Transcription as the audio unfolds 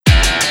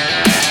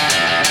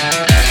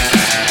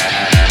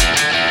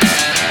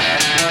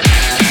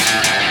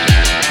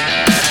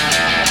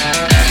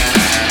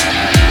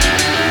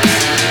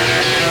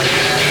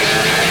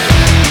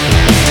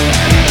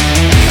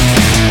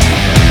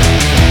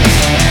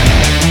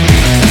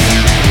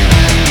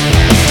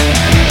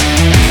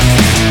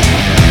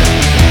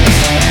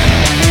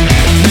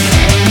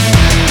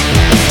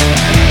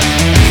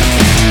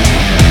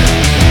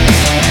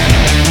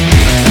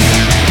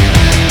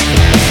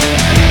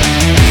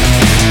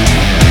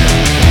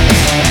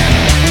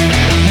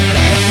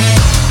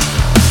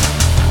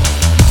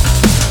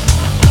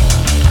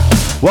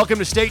Welcome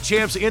to State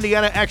Champs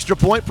Indiana Extra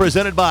Point,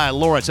 presented by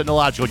Lawrence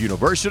Technological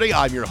University.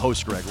 I'm your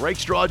host, Greg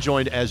Rakestraw,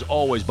 joined as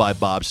always by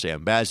Bob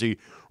Stambazzi.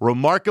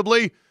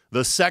 Remarkably,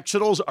 the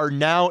sectionals are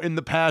now in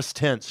the past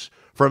tense.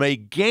 From a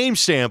game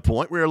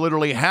standpoint, we are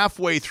literally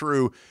halfway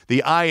through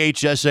the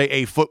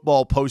IHSAA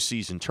football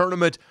postseason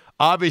tournament.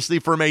 Obviously,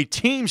 from a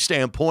team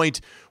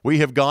standpoint, we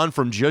have gone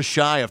from just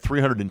shy of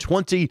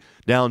 320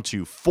 down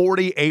to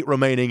 48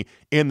 remaining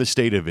in the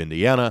state of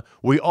Indiana.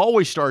 We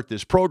always start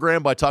this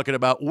program by talking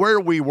about where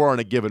we were on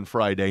a given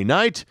Friday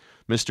night.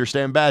 Mr.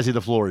 Stambazzi, the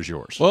floor is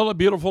yours. Well, a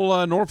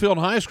beautiful Northfield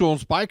High School in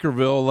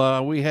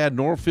Spikerville. We had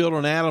Northfield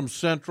and Adams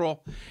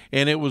Central,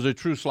 and it was a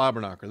true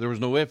slobber knocker. There was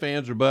no ifs,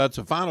 ands, or buts.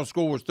 The final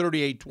score was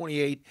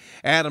 38-28,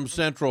 Adams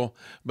Central,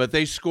 but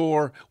they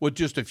score with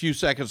just a few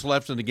seconds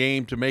left in the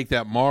game to make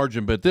that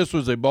margin. But this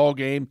was a ball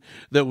game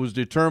that was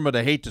determined,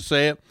 I hate to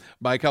say it,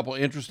 by a couple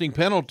interesting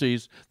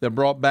penalties that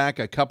brought back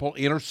a couple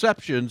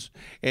interceptions,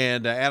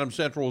 and Adams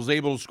Central was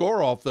able to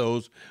score off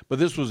those. But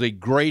this was a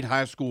great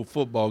high school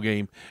football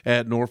game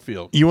at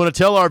Northfield. You want to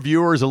tell our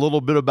viewers a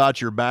little bit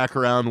about your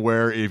background,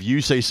 where if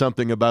you say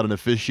something about an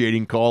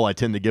officiating call, I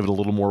tend to give it a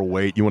little more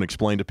weight. You want to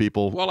explain to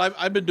people? Well,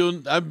 I've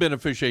been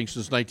officiating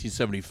since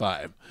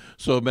 1975,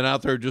 so I've been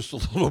out there just a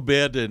little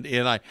bit,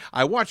 and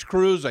I watch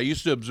crews. I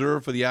used to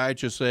observe for the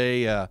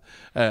IHSA.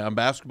 I'm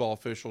basketball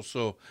official,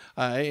 so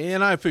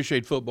and I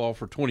officiate football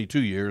for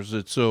 22 years.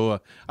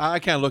 So I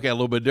kind of look at it a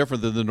little bit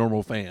different than the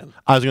normal fan.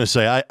 I was going to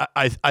say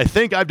I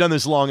think I've done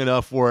this long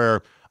enough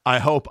where I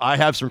hope I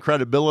have some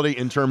credibility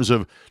in terms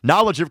of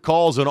knowledge of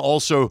calls and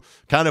also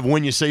kind of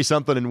when you say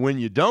something and when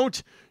you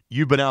don't.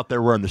 You've been out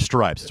there wearing the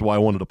stripes. That's why I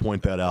wanted to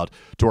point that out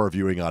to our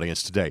viewing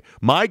audience today.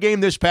 My game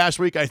this past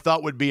week I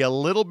thought would be a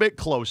little bit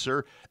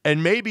closer,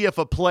 and maybe if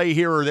a play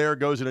here or there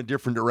goes in a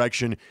different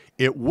direction,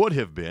 it would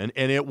have been.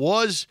 And it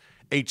was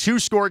a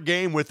two-score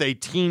game with a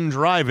team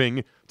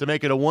driving to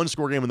make it a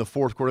one-score game in the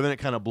fourth quarter. Then it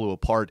kind of blew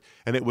apart,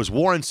 and it was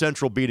Warren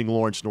Central beating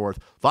Lawrence North.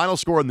 Final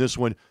score in this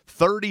one,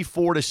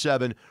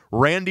 34-7.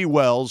 Randy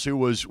Wells, who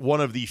was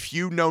one of the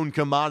few known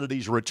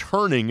commodities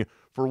returning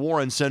for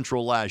Warren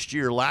Central last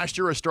year. Last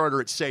year a starter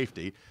at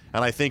safety,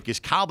 and I think his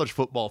college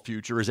football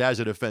future is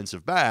as a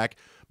defensive back,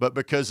 but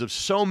because of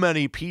so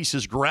many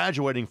pieces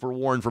graduating for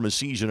Warren from a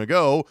season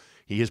ago,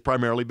 he has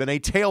primarily been a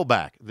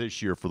tailback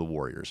this year for the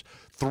Warriors.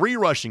 3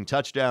 rushing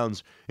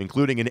touchdowns,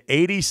 including an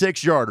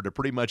 86-yarder to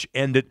pretty much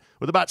end it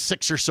with about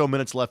 6 or so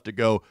minutes left to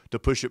go to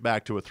push it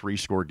back to a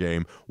 3-score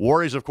game.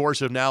 Warriors, of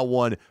course, have now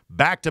won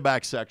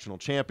back-to-back sectional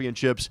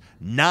championships,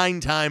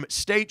 9-time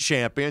state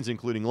champions,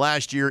 including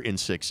last year in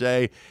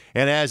 6A.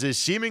 And as is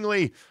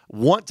seemingly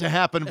want to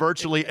happen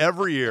virtually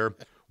every year,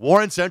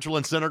 Warren Central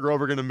and Center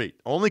Grove are going to meet.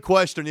 Only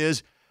question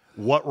is,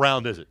 what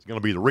round is it? Is it going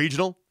to be the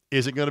regional?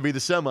 Is it going to be the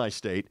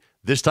semi-state?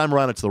 This time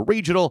around, it's the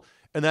regional,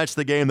 and that's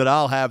the game that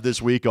I'll have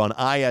this week on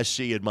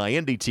ISC and my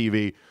Indy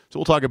TV. So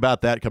we'll talk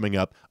about that coming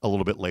up a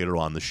little bit later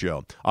on the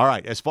show. All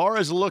right, as far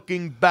as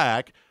looking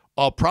back,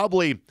 I'll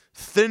probably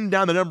thin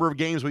down the number of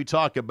games we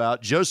talk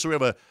about just so we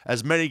have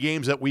as many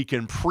games that we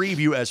can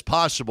preview as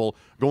possible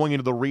going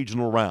into the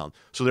regional round.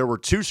 So there were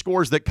 2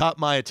 scores that caught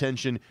my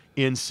attention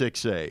in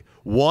 6A.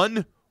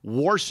 One,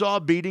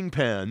 Warsaw beating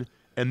Penn,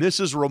 and this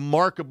is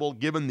remarkable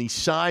given the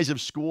size of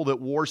school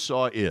that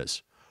Warsaw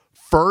is.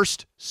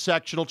 First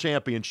sectional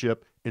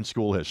championship in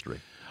school history.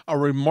 A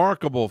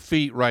remarkable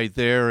feat right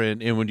there,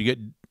 and when you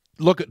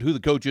look at who the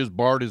coach is,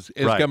 Bart has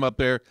Right. come up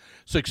there.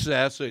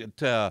 Success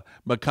at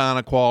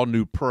Mechanical,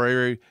 New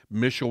Prairie,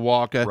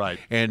 Mishawaka, Right.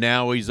 and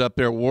now he's up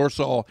there at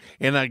Warsaw.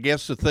 And I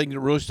guess the thing that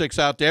really sticks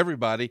out to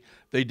everybody,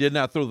 they did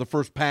not throw the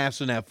first pass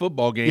in that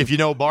football game. If you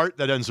know Bart,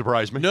 that doesn't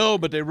surprise me. No,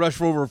 but they rushed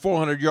for over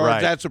 400 yards.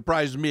 Right. That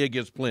surprised me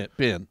against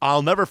Penn.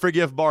 I'll never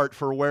forgive Bart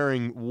for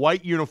wearing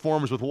white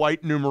uniforms with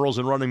white numerals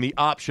and running the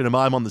option, and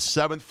I'm on the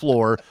 7th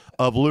floor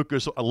of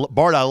Lucas.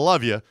 Bart, I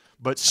love you,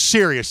 but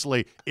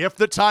seriously, if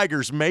the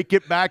Tigers make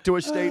it back to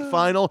a state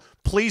final,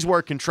 please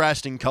wear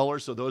contrasting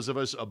colors so those of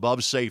us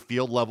above, say,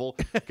 field level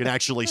can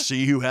actually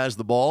see who has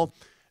the ball.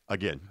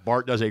 Again,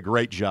 Bart does a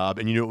great job,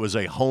 and you knew it was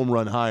a home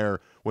run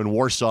hire when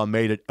Warsaw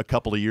made it a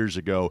couple of years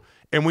ago.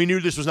 And we knew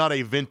this was not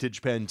a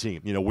vintage Penn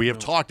team. You know, we have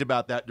talked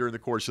about that during the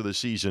course of the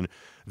season.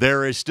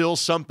 There is still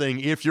something,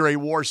 if you're a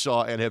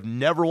Warsaw and have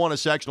never won a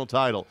sectional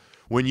title,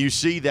 when you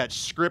see that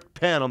script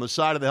pen on the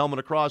side of the helmet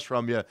across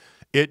from you,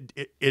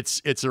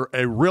 it's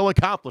a real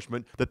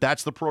accomplishment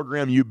that's the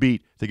program you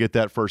beat to get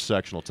that first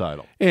sectional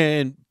title.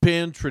 And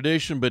Penn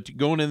tradition, but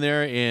going in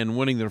there and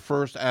winning their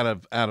first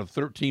out of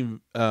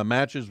 13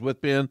 matches with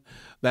Penn,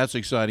 that's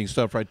exciting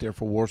stuff right there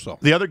for Warsaw.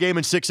 The other game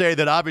in 6A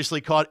that obviously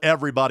caught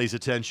everybody's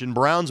attention,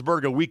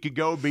 Brownsburg a week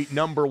ago beat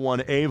number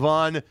 1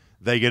 Avon.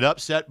 They get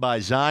upset by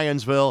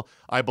Zionsville.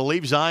 I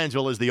believe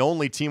Zionsville is the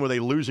only team with a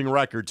losing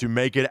record to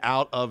make it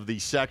out of the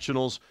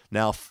sectionals.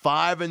 Now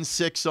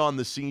 5-6 on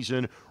the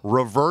season,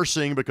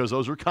 reversing because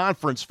those are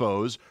conference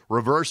foes,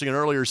 reversing an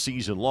earlier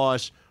season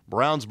loss.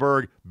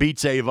 Brownsburg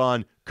beats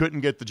Avon,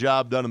 couldn't get the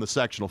job done in the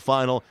sectional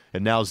final,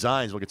 and now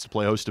Zionsville gets to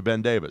play host to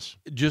Ben Davis.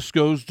 It just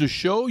goes to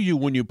show you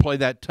when you play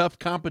that tough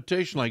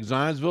competition like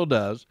Zionsville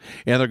does,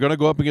 and they're going to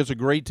go up against a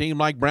great team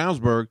like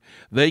Brownsburg,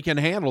 they can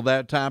handle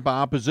that type of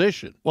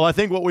opposition. Well, I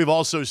think what we've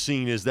also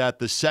seen is that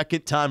the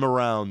second time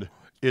around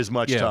is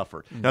much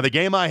tougher. Now, the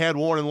game I had,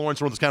 Warren and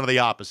Lawrence, was kind of the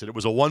opposite. It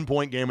was a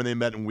 1-point game when they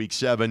met in Week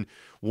 7.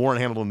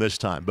 Warren handled them this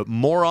time. But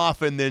more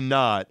often than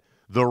not,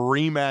 the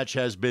rematch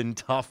has been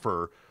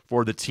tougher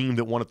for the team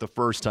that won it the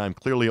first time.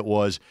 Clearly it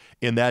was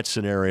in that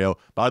scenario.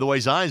 By the way,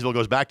 Zionsville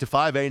goes back to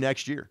 5A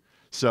next year.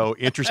 So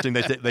interesting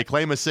that they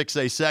claim a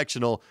 6A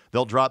sectional.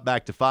 They'll drop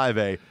back to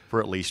 5A for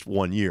at least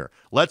 1 year.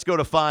 Let's go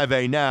to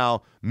 5A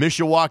now.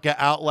 Mishawaka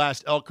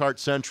outlast Elkhart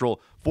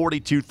Central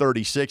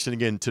 42-36. And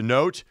again, to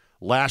note,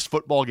 last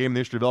football game in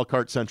the history of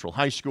Elkhart Central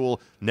High School.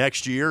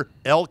 Next year,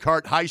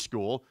 Elkhart High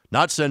School,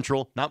 not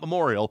Central, not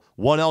Memorial,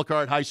 one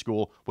Elkhart High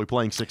School, will be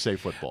playing 6A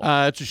football.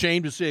 It's a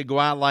shame to see it go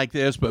out like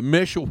this, but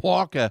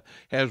Mishawaka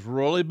has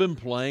really been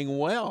playing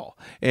well.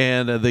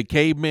 And the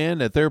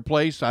Cavemen at their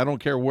place, I don't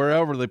care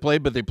wherever they play,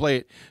 but they play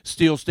at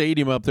Steel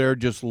Stadium up there,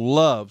 just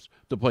loves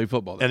to play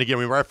football there. And again,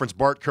 we referenced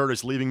Bart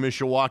Curtis leaving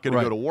Mishawaka to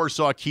go to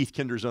Warsaw. Keith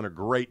Kinder's done a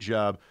great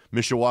job.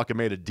 Mishawaka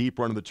made a deep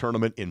run of the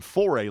tournament in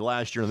 4A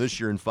last year, and this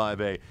year in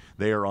 5A,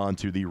 they are on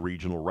to the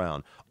regional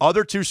round.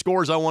 Other two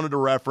scores I wanted to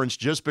reference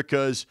just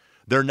because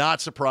they're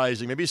not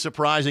surprising, maybe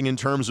surprising in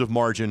terms of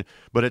margin,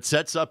 but it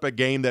sets up a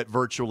game that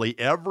virtually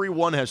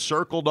everyone has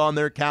circled on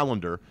their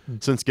calendar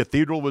since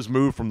Cathedral was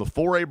moved from the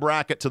 4A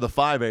bracket to the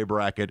 5A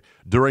bracket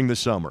during the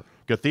summer.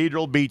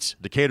 Cathedral beats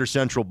Decatur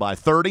Central by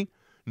 30.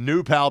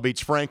 New Pal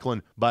beats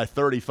Franklin by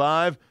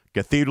 35.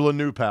 Cathedral and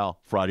New Pal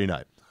Friday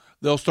night.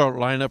 They'll start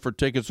lining up for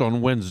tickets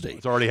on Wednesday.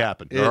 It's already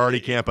happened. They're already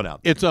camping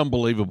out. It's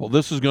unbelievable.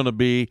 This is going to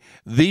be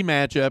the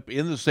matchup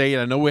in the state.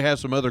 I know we have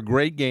some other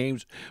great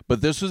games,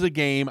 but this is a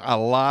game a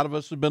lot of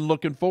us have been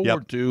looking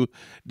forward to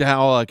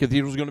how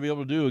Cathedral's going to be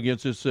able to do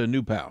against this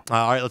New Pal.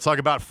 All right, let's talk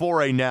about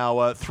 4A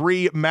now.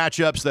 Three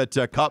matchups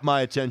that caught my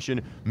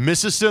attention.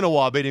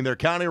 Mississinawa beating their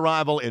county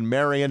rival in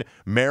Marion.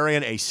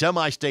 Marion, a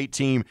semi-state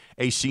team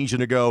a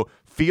season ago.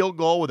 Field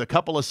goal with a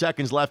couple of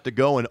seconds left to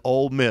go, and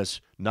Ole Miss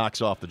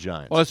knocks off the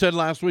Giants. Well, I said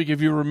last week, if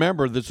you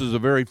remember, this is a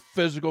very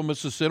physical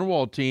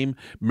Mississinawa team.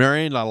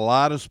 Marion, a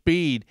lot of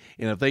speed,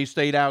 and if they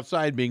stayed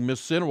outside being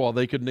Mississinawa,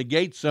 they could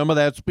negate some of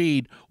that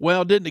speed.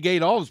 Well, didn't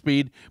negate all the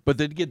speed, but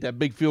they'd get that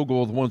big field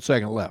goal with 1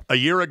 second left. A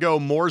year ago,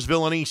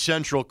 Mooresville and East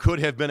Central could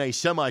have been a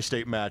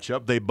semi-state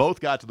matchup. They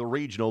both got to the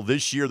regional.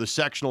 This year, the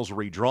sectionals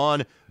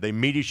redrawn. They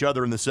meet each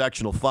other in the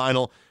sectional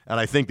final, and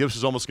I think this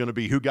is almost going to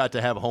be who got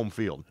to have home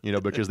field,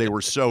 because they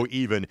were so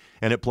even,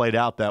 and it played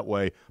out that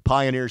way.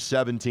 Pioneers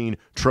 17,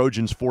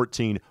 Trojans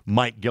 14.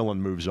 Mike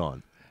Gillen moves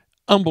on.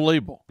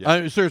 Unbelievable. Yeah.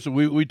 I mean, seriously,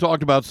 we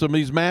talked about some of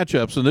these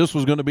matchups, and this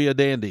was going to be a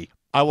dandy.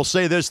 I will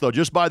say this, though,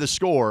 just by the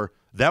score,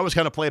 that was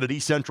kind of played at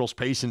East Central's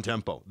pace and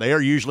tempo. They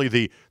are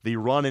usually the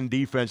run and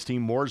defense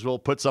team.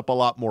 Mooresville puts up a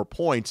lot more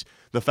points.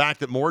 The fact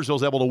that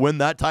Mooresville's able to win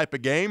that type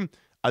of game,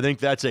 I think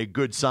that's a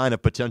good sign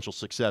of potential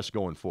success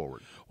going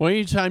forward. Well,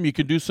 anytime you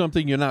can do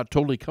something you're not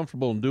totally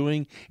comfortable in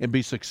doing and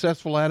be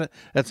successful at it,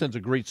 that sends a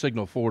great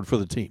signal forward for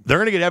the team. They're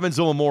going to get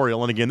Evansville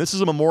Memorial, and again, this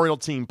is a Memorial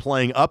team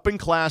playing up in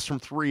class from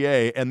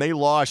 3A, and they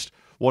lost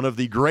one of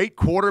the great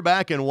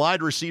quarterback and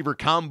wide receiver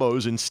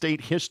combos in state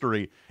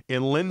history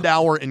in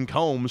Lindauer and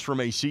Combs from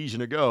a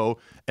season ago,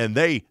 and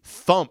they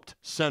thumped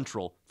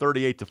Central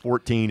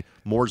 38-14.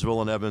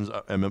 Mooresville and Evans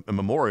and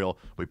Memorial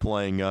will be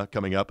playing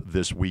coming up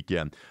this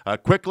weekend.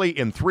 Quickly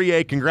in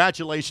 3A,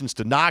 congratulations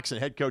to Knox and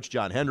head coach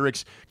John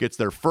Hendricks. Gets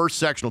their first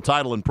sectional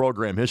title in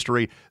program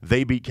history.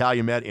 They beat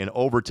Calumet in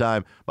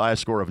overtime by a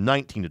score of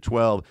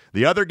 19-12.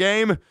 The other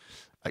game,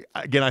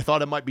 again, I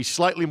thought it might be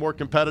slightly more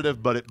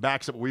competitive, but it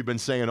backs up what we've been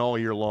saying all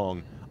year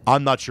long.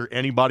 I'm not sure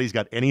anybody's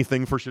got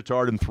anything for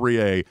Chittard in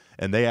 3A,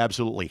 and they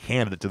absolutely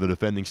handed it to the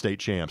defending state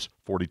champs,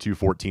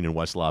 42-14 in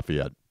West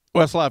Lafayette.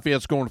 West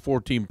Lafayette scoring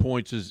 14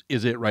 points is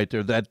it right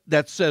there.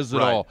 That says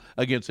it all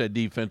against that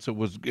defense. It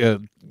was a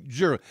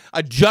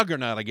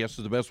juggernaut, I guess,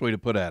 is the best way to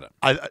put at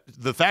it.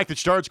 The fact that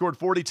Chittard scored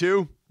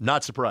 42,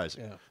 not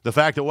surprising. Yeah. The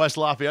fact that West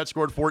Lafayette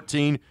scored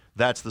 14,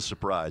 that's the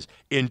surprise.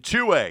 In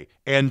 2A,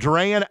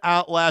 Andrean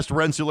outlast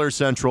Rensselaer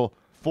Central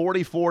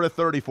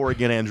 44-34.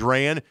 Again,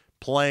 Andrean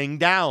playing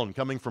down,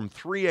 coming from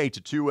 3A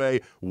to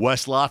 2A.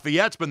 West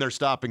Lafayette's been their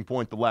stopping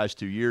point the last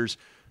 2 years.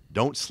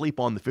 Don't sleep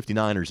on the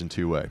 59ers in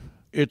 2A.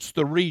 It's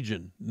the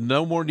region.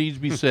 No more needs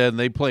to be said. And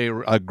they play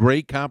a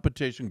great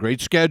competition, great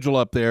schedule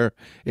up there.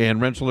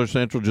 And Rensselaer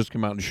Central just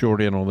came out and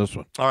short in on this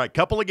one. All right,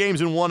 couple of games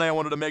in 1A I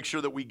wanted to make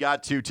sure that we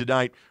got to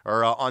tonight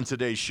or on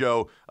today's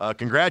show.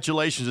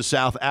 Congratulations to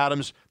South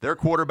Adams. Their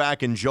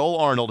quarterback in Joel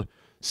Arnold,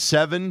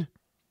 7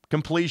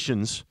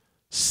 completions,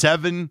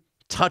 7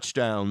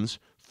 touchdowns,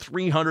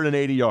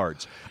 380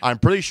 yards. I'm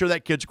pretty sure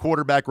that kid's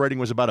quarterback rating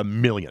was about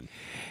 1 million.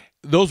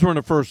 Those were in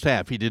the first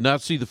half. He did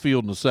not see the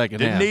field in the second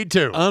half. Didn't need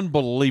to.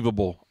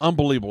 Unbelievable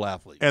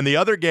athlete. And the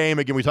other game,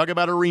 again, we talk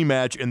about a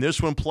rematch, and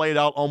this one played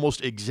out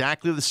almost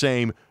exactly the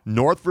same.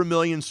 North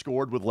Vermilion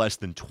scored with less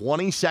than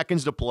 20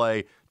 seconds to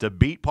play to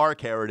beat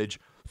Park Heritage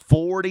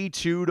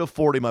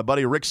 42-40. My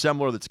buddy Rick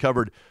Semler, that's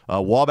covered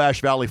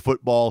Wabash Valley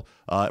football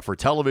for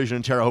television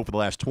in Terre Haute for the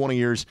last 20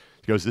 years,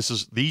 he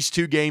goes, these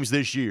two games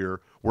this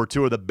year were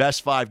two of the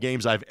best 5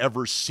 games I've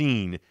ever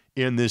seen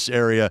in this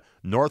area.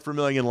 North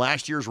Vermilion,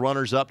 last year's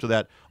runners-up to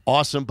that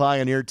awesome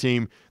Pioneer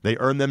team, they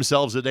earned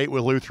themselves a date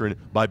with Lutheran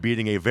by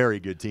beating a very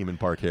good team in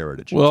Park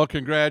Heritage. Well,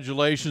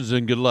 congratulations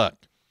and good luck.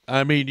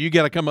 I mean, you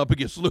got to come up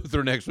against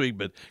Luther next week,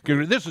 but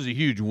this is a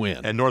huge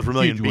win. And North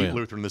Vermilion beat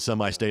Luther in the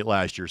semi-state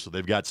last year, so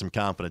they've got some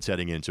confidence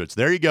heading into it.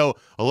 So there you go,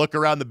 a look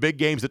around the big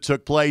games that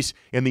took place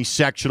in the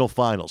sectional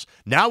finals.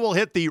 Now we'll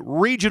hit the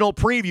regional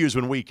previews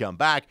when we come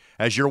back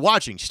as you're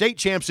watching State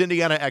Champs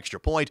Indiana Extra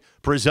Point,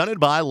 presented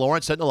by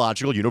Lawrence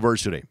Technological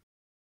University.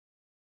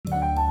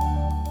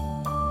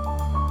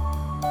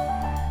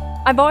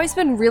 I've always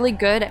been really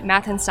good at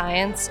math and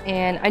science,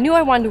 and I knew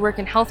I wanted to work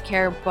in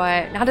healthcare,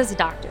 but not as a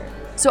doctor.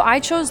 So I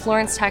chose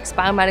Lawrence Tech's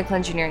biomedical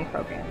engineering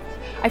program.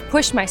 I've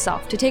pushed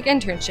myself to take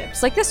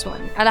internships, like this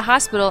one, at a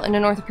hospital in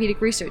an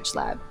orthopedic research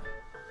lab.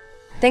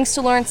 Thanks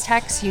to Lawrence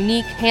Tech's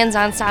unique,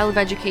 hands-on style of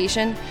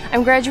education,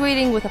 I'm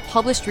graduating with a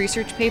published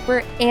research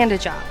paper and a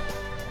job.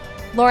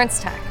 Lawrence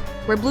Tech,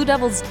 where Blue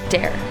Devils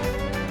dare.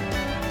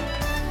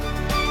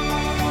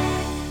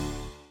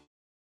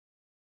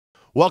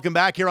 Welcome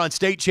back here on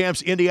State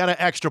Champs Indiana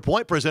Extra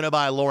Point, presented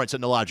by Lawrence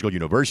Technological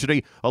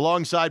University,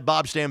 alongside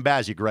Bob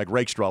Stambazzi, Greg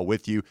Rakestraw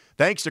with you.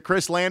 Thanks to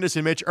Chris Landis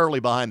and Mitch Early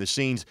behind the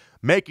scenes,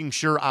 making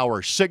sure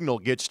our signal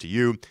gets to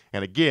you.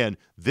 And again,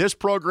 this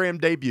program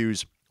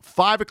debuts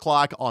 5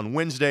 o'clock on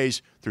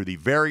Wednesdays through the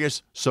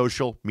various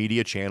social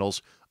media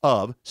channels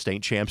of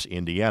State Champs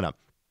Indiana.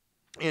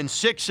 In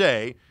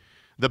 6A,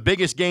 the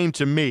biggest game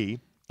to me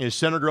is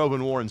Center Grove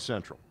and Warren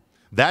Central.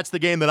 That's the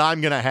game that I'm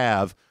going to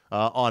have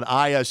on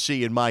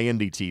ISC and my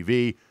Indy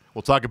TV.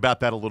 We'll talk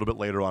about that a little bit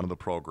later on in the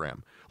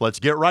program.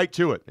 Let's get right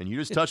to it. And you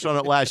just touched on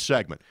it last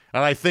segment.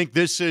 And I think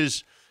this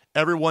is,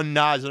 everyone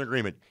nods in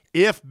agreement.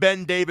 If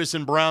Ben Davis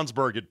and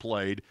Brownsburg had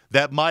played,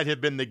 that might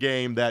have been the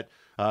game that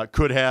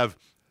could have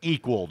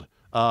equaled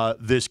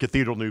this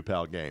Cathedral New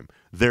Pal game.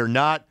 They're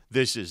not.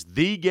 This is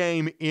the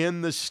game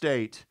in the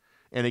state.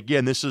 And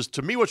again, this is,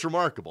 to me, what's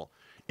remarkable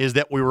is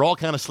that we were all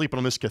kind of sleeping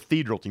on this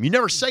Cathedral team. You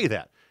never say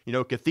that. You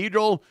know,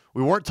 Cathedral,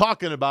 we weren't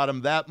talking about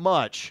them that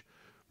much.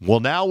 Well,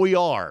 now we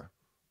are.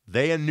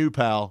 They and New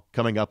Pal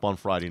coming up on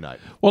Friday night.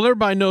 Well,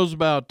 everybody knows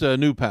about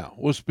New Pal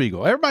with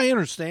Spiegel. Everybody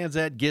understands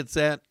that, gets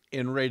that,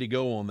 and ready to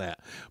go on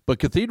that. But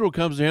Cathedral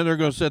comes in, they're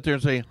going to sit there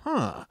and say,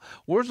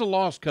 where's the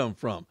loss come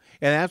from?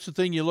 And that's the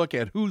thing you look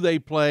at, who they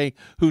play,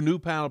 who New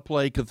Pal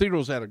play.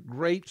 Cathedral's had a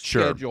great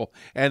schedule,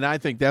 and I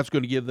think that's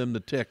going to give them the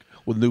tick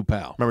with New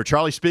Pal. Remember,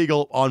 Charlie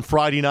Spiegel on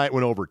Friday night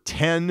went over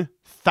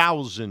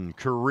 10,000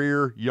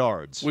 career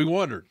yards. We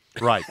wondered.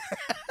 Right.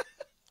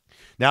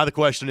 Now the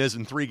question is, I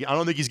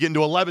don't think he's getting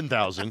to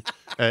 11,000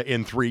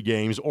 in 3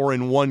 games or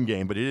in 1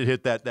 game, but he did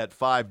hit that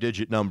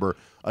 5-digit number.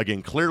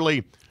 Again,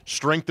 clearly,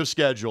 strength of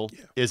schedule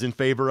is in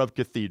favor of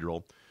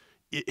Cathedral.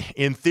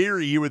 In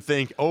theory, you would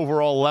think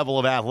overall level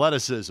of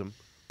athleticism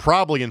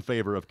probably in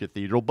favor of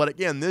Cathedral. But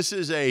again, this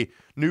is a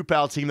New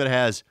Pal team that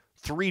has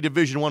 3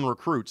 Division I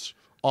recruits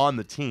on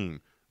the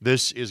team.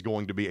 This is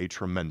going to be a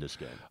tremendous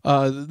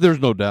game. There's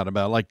no doubt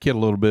about it. Like kid a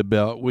little bit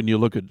about when you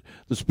look at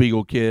the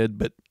Spiegel kid,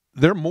 but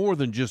they're more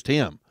than just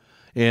him.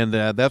 And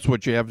that's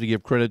what you have to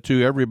give credit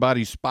to.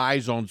 Everybody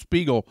spies on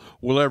Spiegel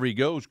wherever he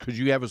goes because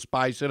you have a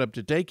spy set up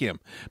to take him.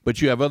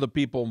 But you have other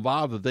people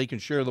involved that they can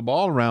share the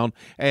ball around.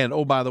 And,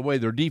 oh, by the way,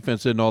 their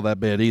defense isn't all that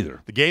bad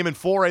either. The game in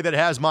 4A that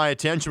has my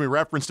attention, we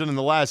referenced it in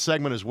the last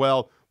segment as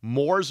well,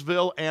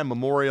 Mooresville and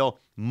Memorial.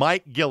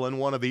 Mike Gillen,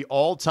 one of the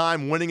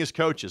all-time winningest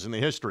coaches in the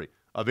history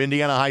of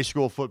Indiana high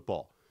school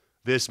football.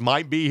 This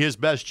might be his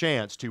best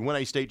chance to win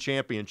a state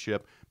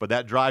championship, but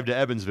that drive to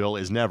Evansville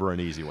is never an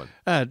easy one.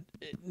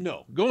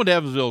 No, going to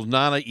Evansville is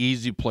not an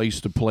easy place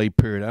to play,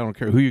 period. I don't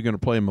care who you're going to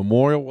play in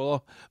Memorial.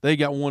 Well, they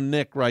got one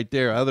nick right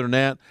there. Other than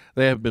that,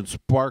 they have been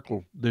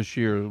sparkle this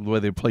year the way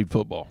they played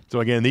football. So,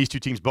 again, these two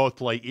teams both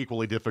play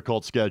equally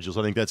difficult schedules.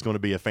 I think that's going to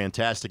be a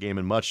fantastic game,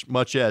 and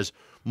much as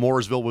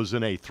Mooresville was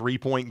in a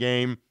 3-point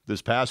game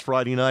this past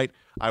Friday night,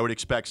 I would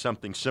expect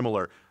something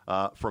similar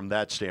from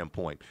that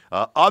standpoint.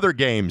 Other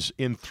games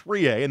in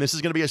 3A, and this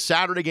is going to be a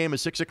Saturday game, a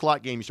 6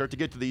 o'clock game. You start to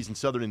get to these in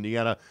southern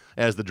Indiana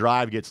as the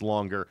drive gets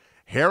longer.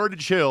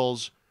 Heritage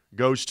Hills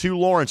goes to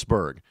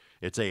Lawrenceburg.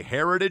 It's a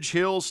Heritage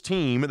Hills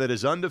team that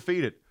is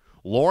undefeated.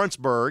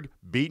 Lawrenceburg,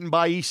 beaten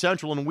by East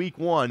Central in week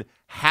 1,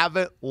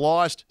 haven't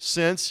lost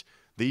since.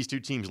 These two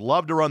teams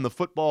love to run the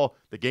football.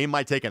 The game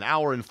might take an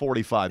hour and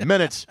 45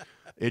 minutes.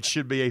 It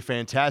should be a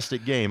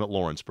fantastic game at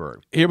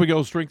Lawrenceburg. Here we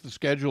go, strength of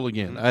schedule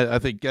again. I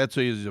think that's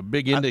a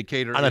big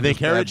indicator. And I think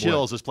Heritage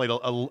Hills has played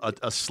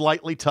a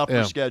slightly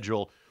tougher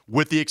schedule,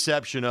 with the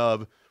exception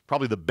of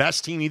probably the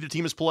best team either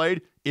team has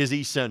played is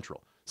East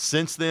Central.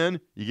 Since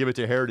then, you give it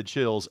to Heritage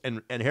Hills,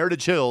 and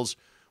Heritage Hills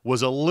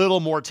was a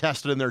little more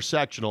tested in their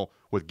sectional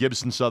with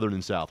Gibson Southern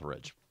and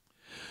Southridge.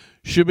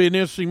 Should be an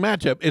interesting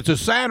matchup. It's a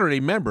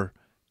Saturday, remember.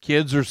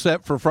 Kids are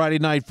set for Friday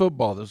night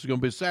football. This is going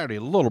to be Saturday,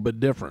 a little bit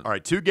different. All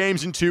right, 2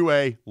 games in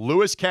 2A,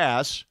 Lewis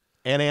Cass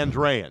and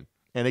Andrean.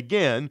 And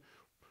again,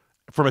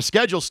 from a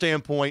schedule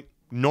standpoint,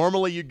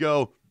 normally you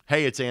go,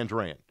 hey, it's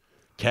Andrean.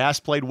 Cass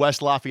played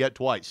West Lafayette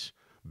twice,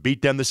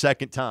 beat them the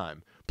second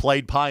time.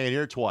 Played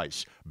Pioneer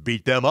twice,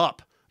 beat them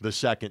up the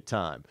second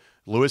time.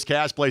 Lewis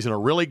Cass plays in a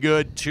really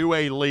good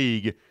 2A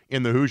league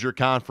in the Hoosier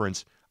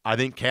Conference. I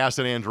think Cass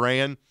and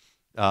Andrean,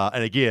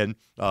 and again,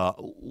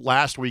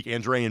 last week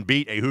Andrean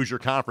beat a Hoosier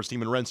Conference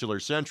team in Rensselaer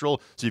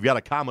Central, so you've got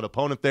a common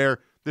opponent there.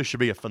 This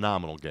should be a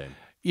phenomenal game.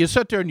 You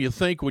sit there and you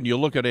think when you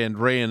look at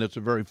Andrean, it's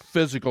a very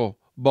physical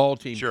ball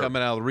team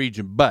coming out of the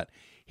region, but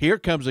here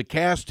comes a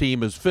Cass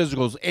team as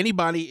physical as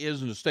anybody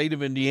is in the state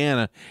of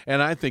Indiana,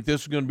 and I think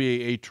this is going to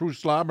be a true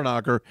slobber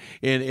knocker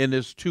in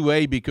this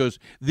 2A because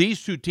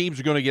these two teams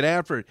are going to get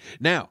after it.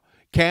 Now,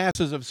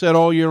 Cass, as I've said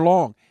all year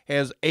long,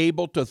 has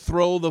able to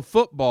throw the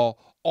football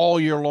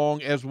all year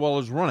long as well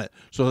as run it.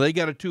 So they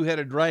got a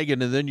two-headed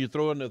dragon, and then you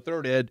throw in the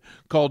third head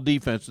called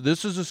defense.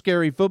 This is a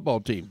scary football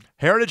team.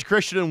 Heritage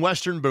Christian and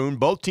Western Boone,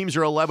 both teams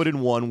are 11-1.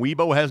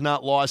 Webo has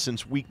not lost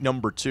since week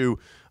number 2.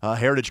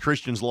 Heritage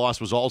Christian's loss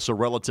was also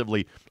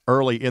relatively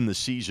early in the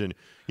season.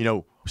 You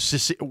know,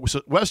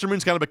 Western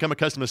Boone's kind of become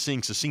accustomed to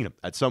seeing Cecina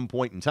at some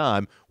point in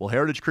time. Well,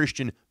 Heritage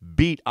Christian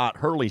beat Ott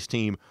Hurley's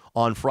team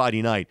on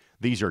Friday night.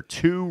 These are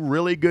two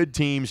really good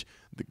teams.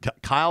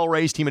 Kyle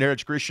Ray's team at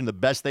Heritage Christian, the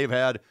best they've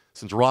had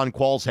since Ron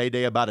Quall's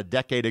heyday about a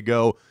decade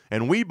ago.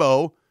 And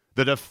Webo,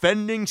 the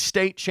defending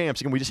state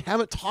champs. Again, we just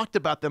haven't talked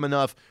about them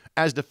enough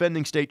as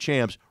defending state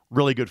champs.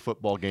 Really good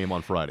football game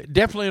on Friday.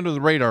 Definitely under the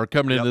radar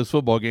coming into this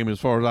football game as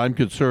far as I'm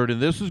concerned.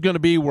 And this is going to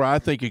be where I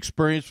think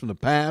experience from the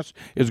past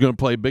is going to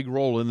play a big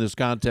role in this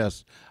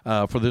contest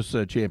for this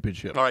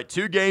championship. All right,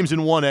 2 games in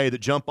 1A that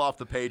jump off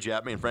the page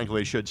at me, and frankly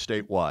they should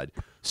statewide.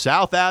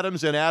 South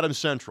Adams and Adams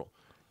Central.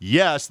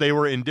 Yes, they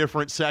were in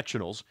different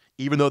sectionals,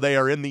 even though they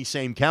are in the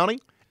same county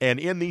and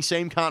in the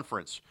same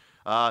conference.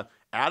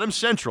 Adams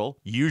Central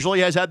usually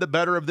has had the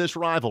better of this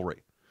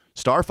rivalry.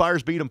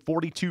 Starfires beat them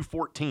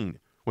 42-14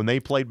 when they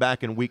played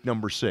back in week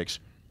number 6.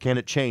 Can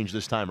it change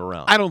this time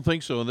around? I don't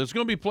think so. And there's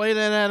going to be played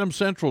at Adams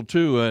Central,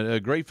 too, a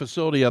great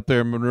facility up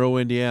there in Monroe,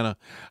 Indiana.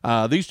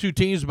 These two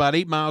teams, about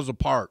 8 miles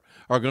apart,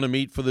 are going to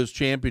meet for this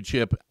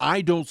championship.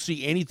 I don't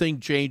see anything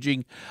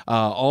changing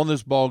on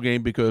this ball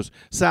game because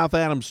South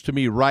Adams, to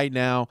me, right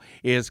now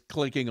is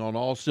clicking on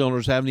all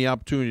cylinders, having the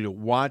opportunity to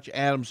watch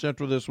Adams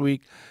Central this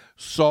week.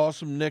 Saw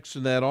some nicks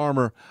in that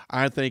armor.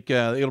 I think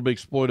it'll be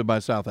exploited by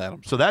South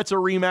Adams. So that's a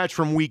rematch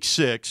from week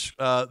 6.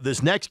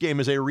 This next game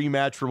is a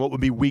rematch from what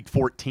would be week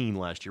 14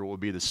 last year, what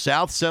would be the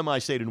South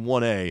Semi-State in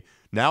 1A.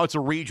 Now it's a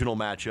regional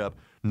matchup.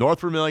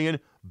 North Vermilion,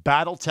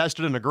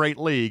 battle-tested in a great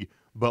league,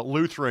 but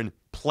Lutheran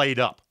played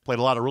up. Played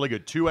a lot of really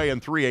good 2A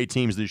and 3A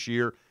teams this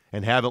year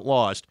and haven't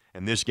lost.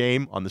 And this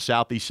game on the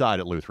southeast side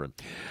at Lutheran.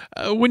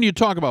 When you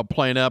talk about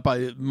playing up,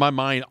 my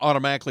mind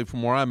automatically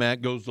from where I'm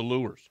at goes to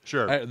Lures.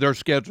 Sure. Their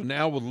schedule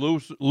now with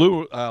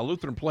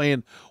Lutheran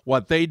playing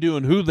what they do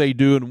and who they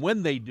do and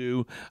when they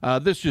do,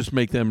 this just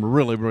make them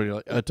really,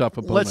 really a tough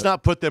opponent. Let's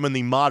not put them in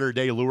the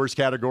modern-day Lures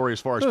category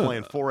as far as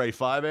playing 4A,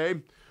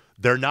 5A.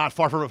 They're not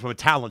far from it from a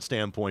talent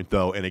standpoint,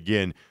 though. And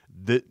again,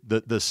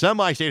 the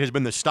semi-state has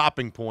been the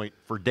stopping point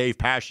for Dave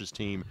Pash's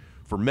team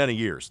for many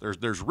years.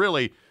 There's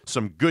really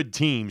some good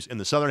teams in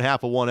the southern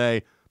half of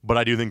 1A, but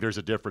I do think there's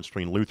a difference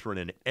between Lutheran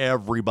and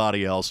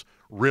everybody else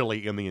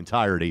really in the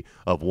entirety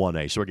of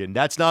 1A. So again,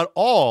 that's not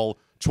all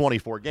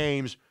 24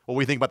 games. What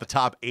we think about the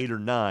top 8 or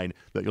 9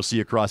 that you'll see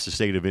across the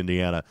state of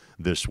Indiana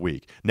this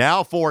week.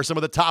 Now for some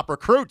of the top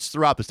recruits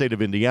throughout the state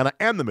of Indiana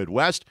and the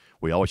Midwest,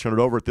 we always turn it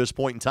over at this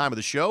point in time of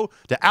the show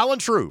to Alan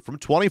True from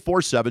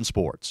 24/7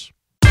 Sports.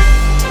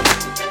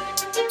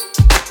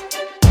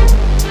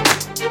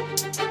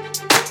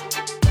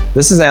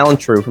 This is Alan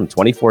True from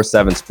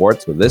 24/7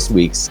 Sports with this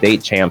week's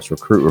State Champs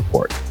Recruit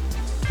Report.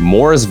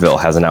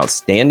 Mooresville has an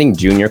outstanding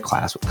junior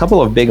class with a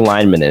couple of big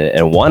linemen in it,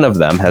 and one of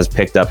them has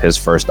picked up his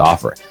first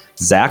offer.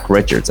 Zach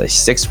Richards, a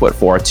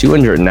 6'4",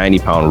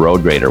 290-pound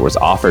road grader, was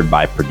offered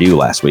by Purdue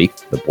last week.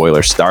 The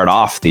Boilers start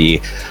off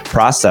the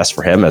process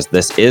for him as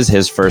this is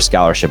his first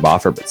scholarship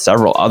offer, but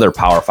several other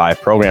Power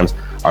 5 programs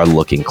are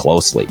looking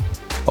closely.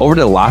 Over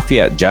to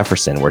Lafayette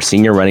Jefferson, where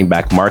senior running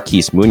back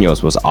Marquise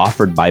Munoz was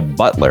offered by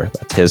Butler.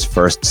 That's his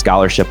first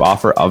scholarship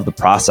offer of the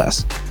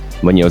process.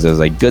 Munoz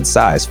is a good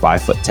size,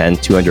 5'10",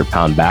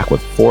 200-pound back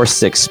with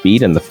 4.6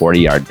 speed in the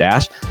 40-yard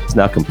dash. He's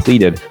now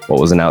completed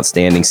what was an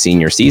outstanding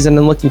senior season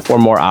and looking for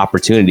more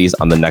opportunities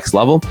on the next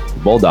level. The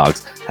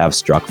Bulldogs have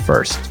struck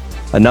first.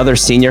 Another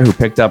senior who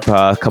picked up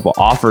a couple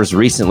offers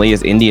recently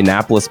is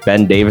Indianapolis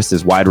Ben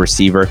Davis's wide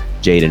receiver,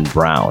 Jaden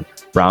Brown.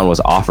 Brown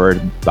was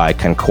offered by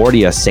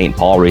Concordia St.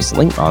 Paul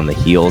recently on the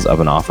heels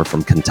of an offer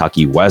from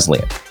Kentucky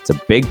Wesleyan. It's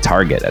a big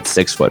target at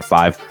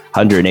 6'5",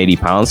 180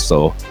 pounds,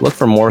 so look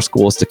for more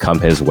schools to come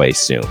his way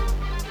soon.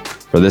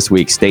 For this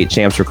week's State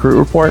Champs Recruit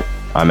Report,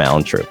 I'm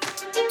Alan True.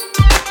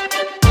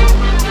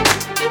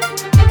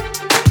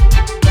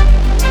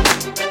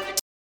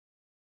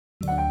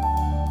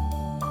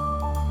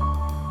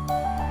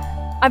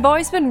 I've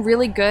always been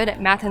really good at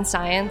math and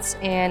science,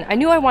 and I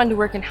knew I wanted to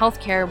work in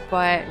healthcare,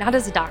 but not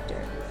as a doctor.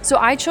 So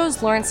I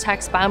chose Lawrence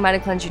Tech's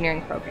biomedical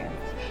engineering program.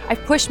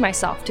 I've pushed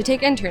myself to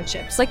take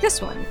internships like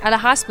this one at a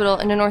hospital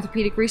in an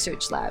orthopedic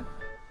research lab.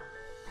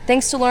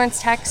 Thanks to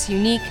Lawrence Tech's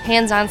unique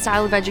hands-on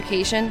style of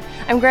education,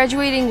 I'm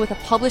graduating with a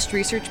published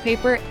research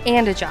paper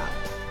and a job.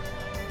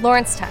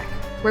 Lawrence Tech,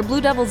 where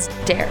Blue Devils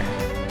dare.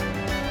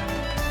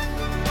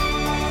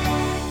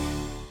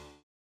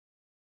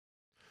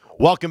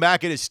 Welcome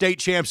back. It is State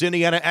Champs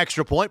Indiana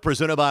Extra Point,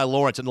 presented by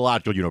Lawrence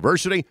Technological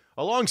University,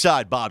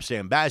 alongside Bob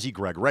Stambazzi,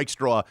 Greg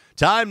Rakestraw.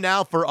 Time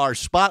now for our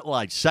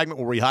Spotlight segment,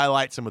 where we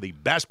highlight some of the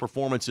best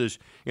performances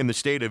in the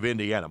state of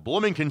Indiana.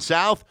 Bloomington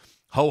South,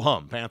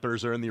 ho-hum.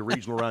 Panthers are in the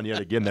regional round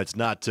yet again. That's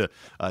not to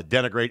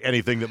denigrate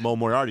anything that Mo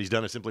Moriarty's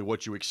done. It's simply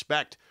what you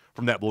expect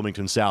from that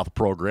Bloomington South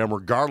program,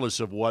 regardless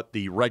of what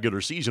the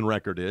regular season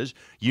record is.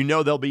 You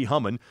know they'll be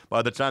humming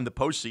by the time the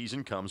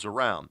postseason comes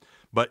around.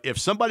 But if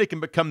somebody can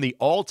become the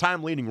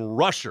all-time leading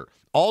rusher,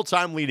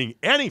 all-time leading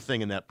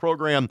anything in that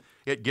program,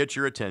 it gets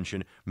your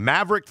attention.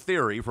 Maverick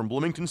Theory from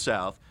Bloomington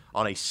South,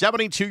 on a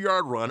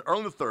 72-yard run early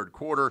in the third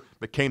quarter,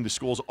 became the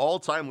school's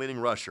all-time leading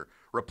rusher,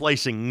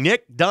 replacing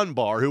Nick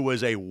Dunbar, who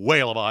was a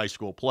whale of a high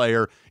school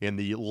player in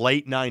the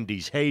late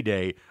 90s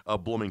heyday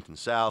of Bloomington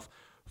South.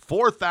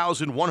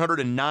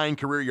 4,109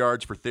 career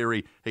yards for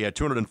Theory. He had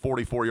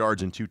 244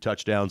 yards and 2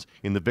 touchdowns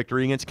in the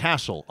victory against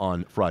Castle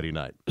on Friday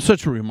night.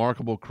 Such a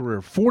remarkable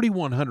career.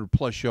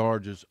 4,100-plus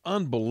yards is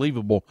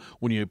unbelievable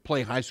when you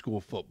play high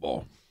school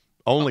football.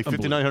 Only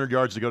 5,900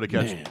 yards to go to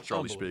catch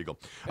Charlie Spiegel.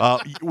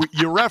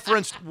 You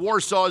referenced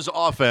Warsaw's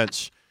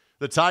offense.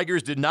 The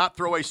Tigers did not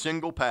throw a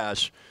single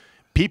pass.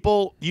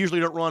 People usually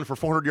don't run for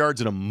 400 yards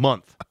in a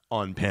month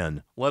on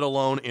Penn, let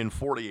alone in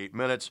 48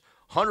 minutes.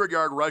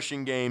 100-yard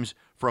rushing games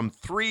from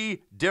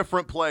 3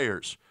 different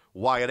players: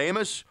 Wyatt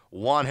Amos,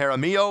 Juan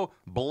Jaramillo,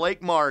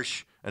 Blake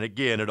Marsh, and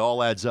again, it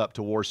all adds up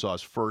to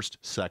Warsaw's first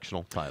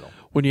sectional title.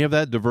 When you have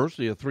that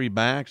diversity of 3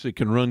 backs that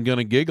can run, gun,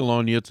 and giggle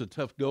on you, it's a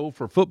tough goal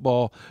for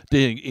football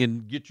to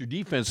get your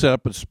defense set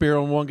up and spear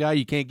on one guy.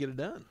 You can't get it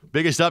done.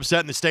 Biggest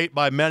upset in the state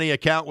by many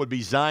account would be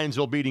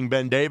Zionsville beating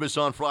Ben Davis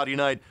on Friday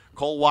night.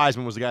 Cole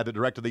Wiseman was the guy that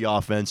directed the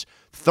offense.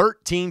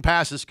 13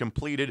 passes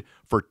completed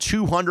for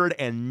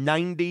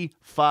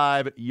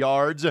 295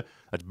 yards.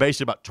 That's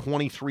basically about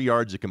 23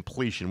 yards of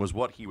completion was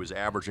what he was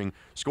averaging.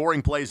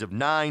 Scoring plays of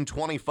 9,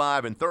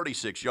 25, and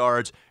 36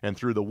 yards, and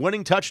threw the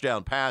winning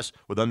touchdown pass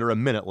with under a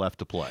minute left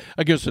to play.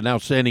 I guess an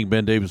outstanding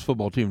Ben Davis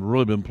football team has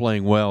really been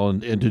playing well,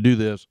 and to do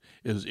this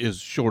is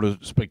short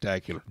of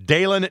spectacular.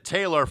 Dalen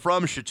Taylor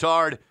from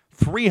Chittard,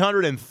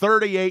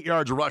 338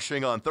 yards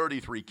rushing on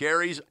 33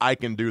 carries. I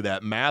can do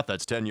that math.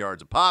 That's 10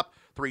 yards a pop.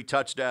 3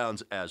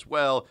 touchdowns as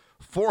well.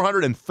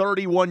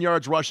 431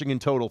 yards rushing in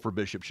total for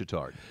Bishop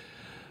Chittard.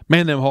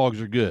 Man, them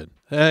Hogs are good.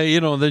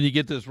 Then you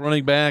get this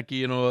running back,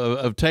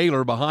 of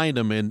Taylor behind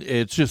him, and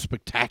it's just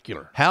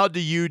spectacular. How do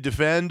you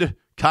defend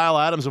Kyle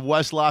Adams of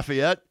West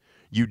Lafayette?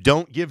 You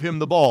don't give him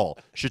the ball.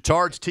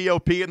 Chittard's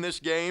TOP in this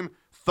game,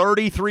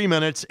 33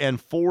 minutes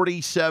and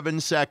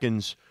 47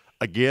 seconds.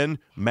 Again,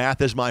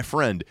 math is my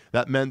friend.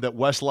 That meant that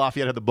West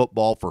Lafayette had the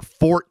football for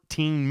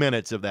 14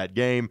 minutes of that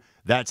game.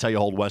 That's how you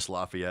hold West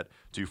Lafayette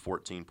to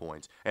 14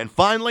 points. And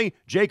finally,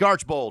 Jake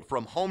Archbold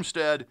from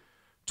Homestead,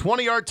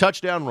 20-yard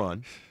touchdown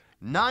run,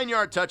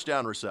 9-yard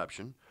touchdown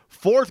reception,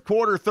 fourth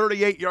quarter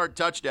 38-yard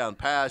touchdown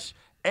pass,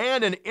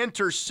 and an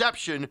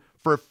interception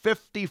for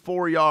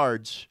 54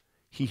 yards.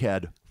 He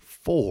had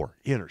 4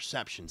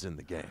 interceptions in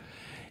the game.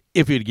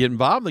 If he'd get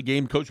involved in the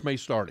game, Coach May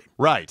started.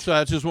 Right. So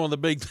that's just one of the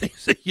big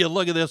things. You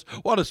look at this,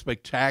 what a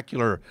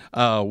spectacular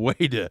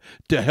way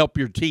to help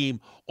your team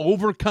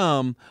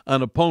overcome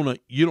an opponent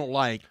you don't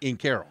like in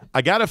Carroll.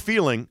 I got a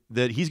feeling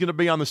that he's going to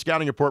be on the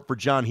scouting report for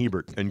John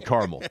Hebert in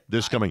Carmel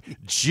this coming.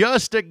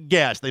 Just a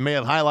guess. They may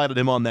have highlighted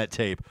him on that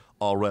tape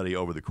already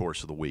over the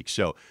course of the week.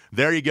 So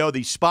there you go,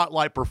 the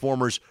spotlight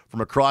performers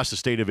from across the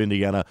state of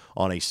Indiana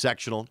on a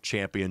sectional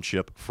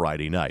championship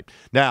Friday night.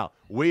 Now,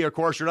 we, of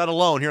course, are not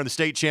alone here in the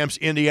State Champs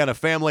Indiana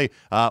family.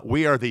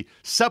 We are the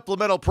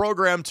supplemental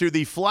program to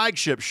the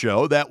flagship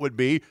show. That would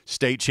be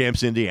State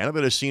Champs Indiana,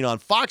 that is seen on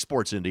Fox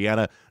Sports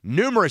Indiana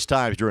numerous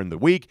times during the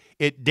week.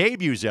 It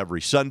debuts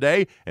every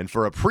Sunday. And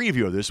for a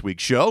preview of this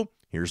week's show,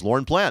 here's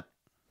Lauren Plant.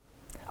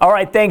 All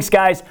right, thanks,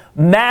 guys.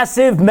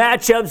 Massive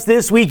matchups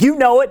this week. You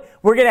know it.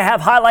 We're going to have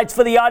highlights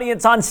for the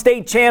audience on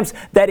State Champs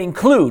that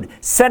include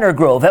Center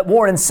Grove at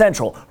Warren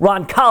Central,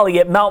 Roncalli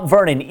at Mount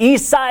Vernon,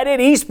 Eastside at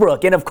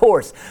Eastbrook, and, of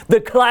course,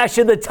 the Clash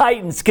of the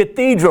Titans,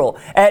 Cathedral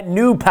at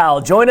New Pal.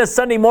 Join us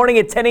Sunday morning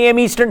at 10 a.m.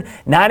 Eastern,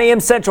 9 a.m.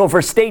 Central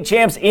for State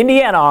Champs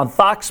Indiana on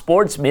Fox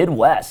Sports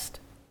Midwest.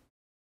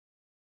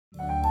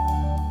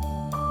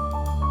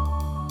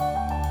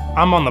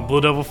 I'm on the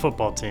Blue Devil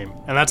football team,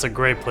 and that's a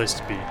great place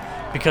to be,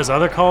 because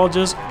other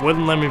colleges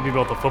wouldn't let me be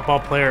both a football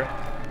player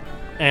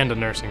and a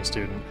nursing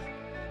student.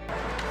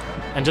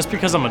 And just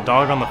because I'm a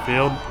dog on the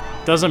field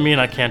doesn't mean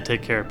I can't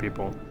take care of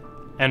people.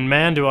 And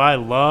man, do I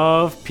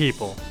love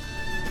people.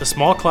 The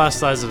small class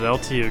sizes at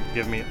LTU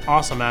give me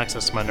awesome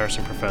access to my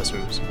nursing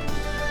professors.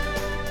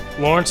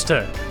 Lawrence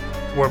Tech,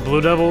 where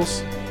Blue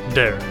Devils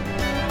dare.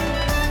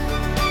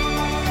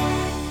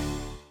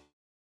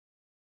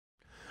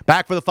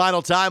 Back for the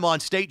final time on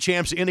State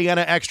Champs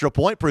Indiana Extra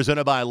Point,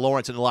 presented by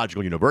Lawrence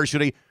Technological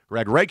University.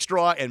 Greg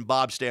Rakestraw and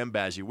Bob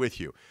Stambazzi with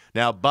you.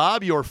 Now,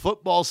 Bob, your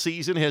football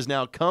season has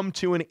now come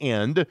to an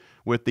end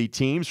with the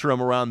teams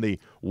from around the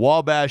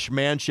Wabash,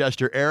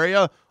 Manchester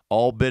area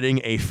all bidding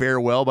a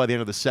farewell by the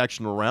end of the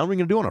sectional round. What are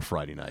you going to do on a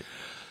Friday night?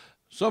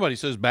 Somebody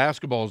says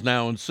basketball is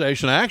now in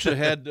session. I actually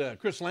had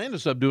Chris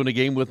Landis up doing a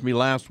game with me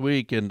last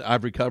week, and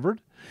I've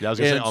recovered. Yeah, I was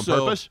going to say, on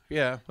purpose?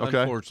 Yeah.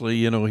 Okay. Unfortunately,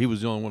 he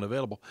was the only one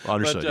available.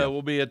 Understood.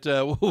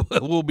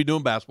 But we'll be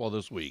doing basketball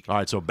this week. All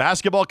right, so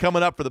basketball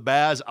coming up for the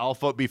Baz. I'll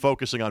be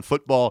focusing on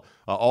football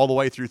all the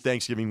way through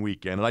Thanksgiving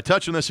weekend. And I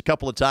touched on this a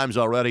couple of times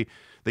already.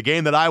 The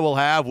game that I will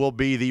have will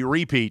be the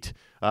repeat,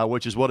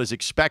 which is what is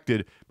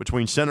expected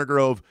between Center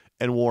Grove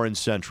and Warren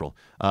Central.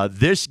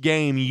 This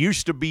game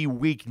used to be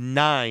week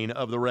 9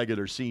 of the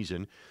regular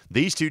season.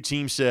 These two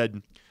teams said,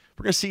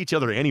 we're going to see each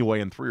other anyway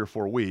in 3 or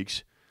 4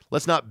 weeks.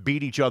 Let's not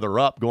beat each other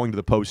up going to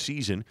the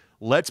postseason.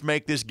 Let's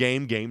make this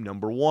game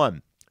number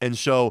 1. And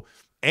so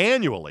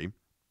annually,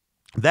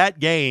 that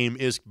game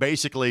is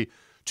basically,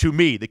 to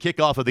me, the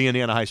kickoff of the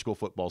Indiana high school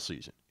football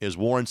season is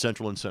Warren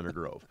Central and Center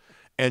Grove.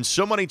 And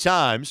so many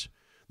times,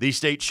 the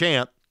state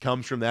champ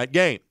comes from that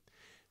game.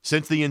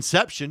 Since the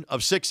inception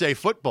of 6A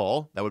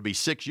football, that would be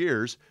 6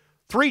 years,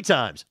 3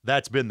 times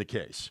that's been the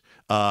case.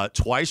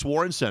 Twice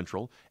Warren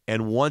Central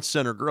and once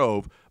Center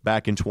Grove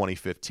back in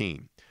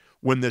 2015.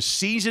 When the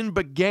season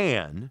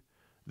began,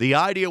 the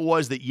idea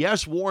was that,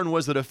 yes, Warren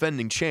was the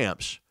defending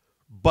champs,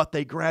 but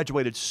they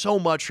graduated so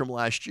much from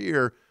last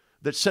year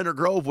that Center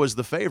Grove was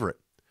the favorite.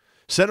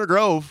 Center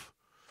Grove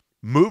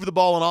moved the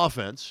ball on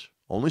offense,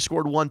 only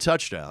scored 1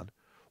 touchdown.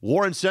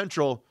 Warren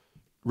Central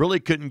really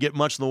couldn't get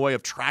much in the way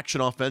of traction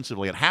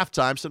offensively. At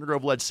halftime, Center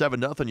Grove led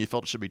 7-0. You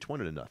felt it should be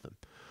 20-0.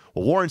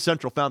 Well, Warren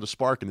Central found a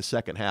spark in the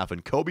second half,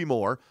 and Kobe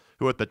Moore,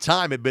 who at the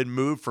time had been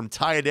moved from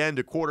tight end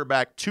to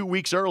quarterback 2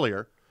 weeks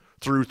earlier,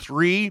 threw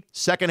 3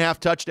 second-half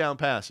touchdown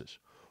passes.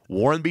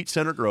 Warren beat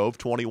Center Grove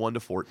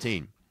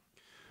 21-14.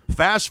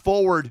 Fast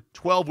forward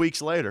 12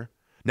 weeks later,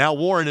 now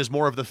Warren is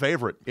more of the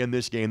favorite in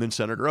this game than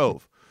Center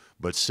Grove.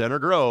 But Center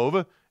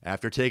Grove,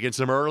 after taking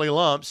some early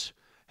lumps,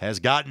 has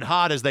gotten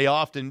hot, as they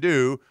often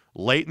do,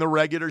 late in the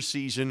regular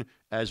season,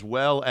 as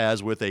well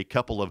as with a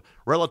couple of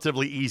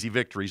relatively easy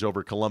victories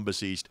over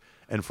Columbus East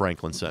and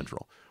Franklin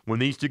Central. When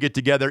these two get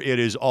together, it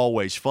is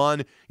always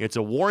fun. It's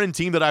a Warren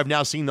team that I've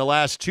now seen the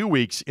last 2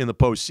 weeks in the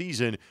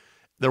postseason.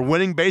 They're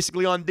winning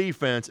basically on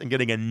defense and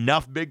getting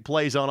enough big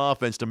plays on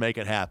offense to make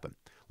it happen.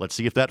 Let's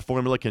see if that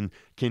formula can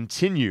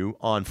continue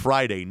on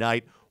Friday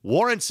night.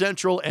 Warren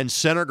Central and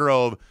Center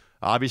Grove,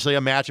 obviously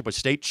a matchup with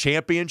state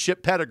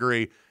championship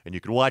pedigree, and you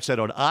can watch that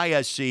on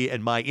ISC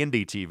and My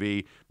Indy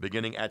TV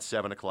beginning at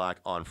 7 o'clock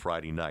on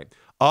Friday night.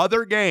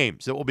 Other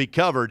games that will be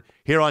covered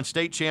here on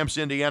State Champs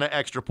Indiana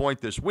Extra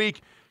Point this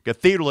week.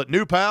 Cathedral at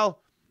New Pal.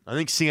 I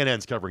think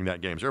CNN's covering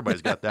that game, so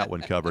everybody's got that one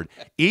covered.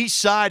 East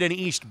Side and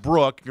East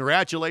Brook.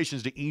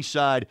 Congratulations to East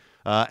Side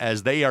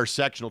as they are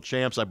sectional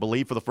champs, I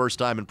believe, for the first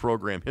time in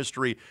program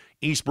history.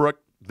 East Brook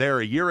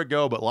there a year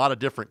ago, but a lot of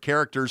different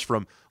characters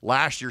from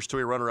last year's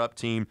Toy runner-up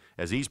team,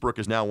 as East Brook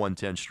has now won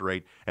 10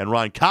 straight. And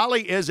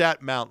Roncalli is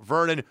at Mount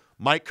Vernon.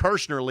 Mike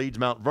Kirshner leads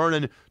Mount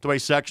Vernon to a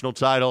sectional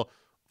title.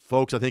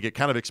 Folks, I think you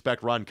kind of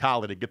expect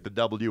Roncalli to get the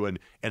W, and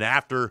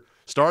after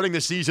starting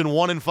the season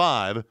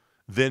 1-5,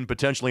 then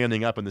potentially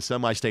ending up in the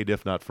semi-state,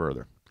 if not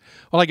further.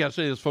 Well, I got to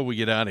say this before we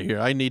get out of here.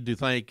 I need to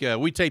thank,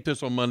 we taped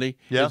this on Monday.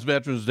 Yeah. It's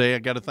Veterans Day. I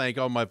got to thank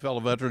all my fellow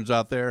veterans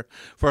out there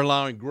for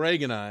allowing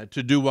Greg and I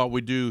to do what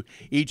we do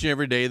each and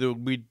every day, that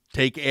we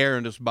take air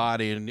in this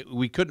body, and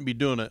we couldn't be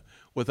doing it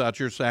without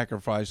your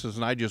sacrifices,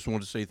 and I just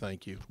want to say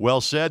thank you. Well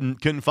said, and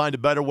couldn't find a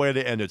better way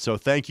to end it. So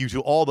thank you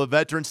to all the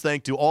veterans.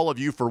 Thank you to all of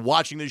you for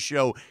watching this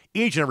show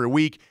each and every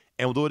week,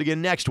 and we'll do it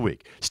again next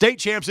week. State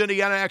Champs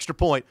Indiana Extra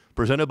Point,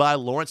 presented by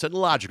Lawrence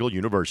Technological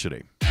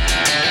University.